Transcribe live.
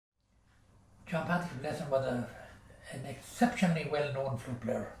John Patrick Lesson was an exceptionally well-known flute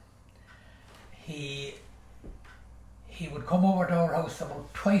player. He would come over to our house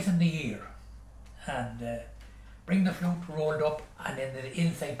about twice in the year and bring the flute rolled up and in the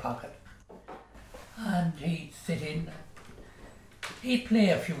inside pocket. And he'd sit in, he'd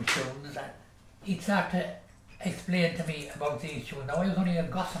play a few tunes and he'd start to explain to me about these tunes. Now I was only a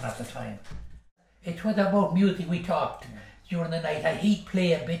gossan at the time. It was about music we talked during the night, and he'd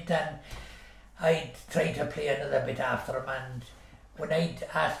play a bit and I'd try to play another bit after him, and when I'd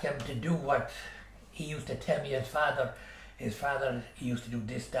ask him to do what he used to tell me his father used to do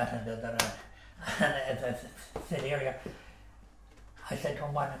this, that and the other, and as I said earlier, I said to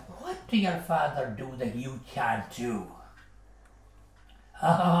him, what do your father do that you can't do?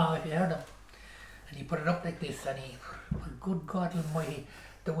 Oh, if you heard him. And he put it up like this, and he, good God almighty,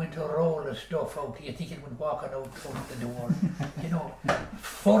 they went a roll of stuff out. You think it went walking out the door. You know,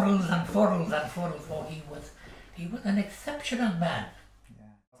 furls and furls and furls. Oh, he was an exceptional man.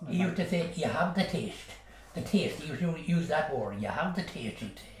 Yeah. He used to say, you have the taste. The taste, he used to use that word, you have the taste,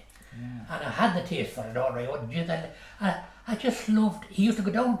 he'd say. Yeah. And I had the taste for it all right. I just loved, he used to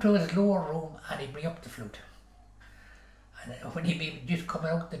go down to his lower room and he'd bring up the flute. And when he'd be just coming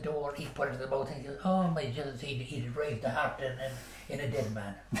out the door, he'd put it in the mouth and he'd go, oh my Jesus, he'd raise the heart in a dead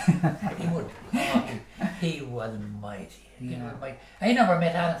man. He would. Oh, he was mighty. Yeah. He was mighty. I never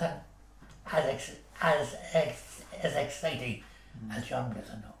met anything as exciting as John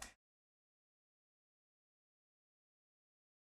Gleason now.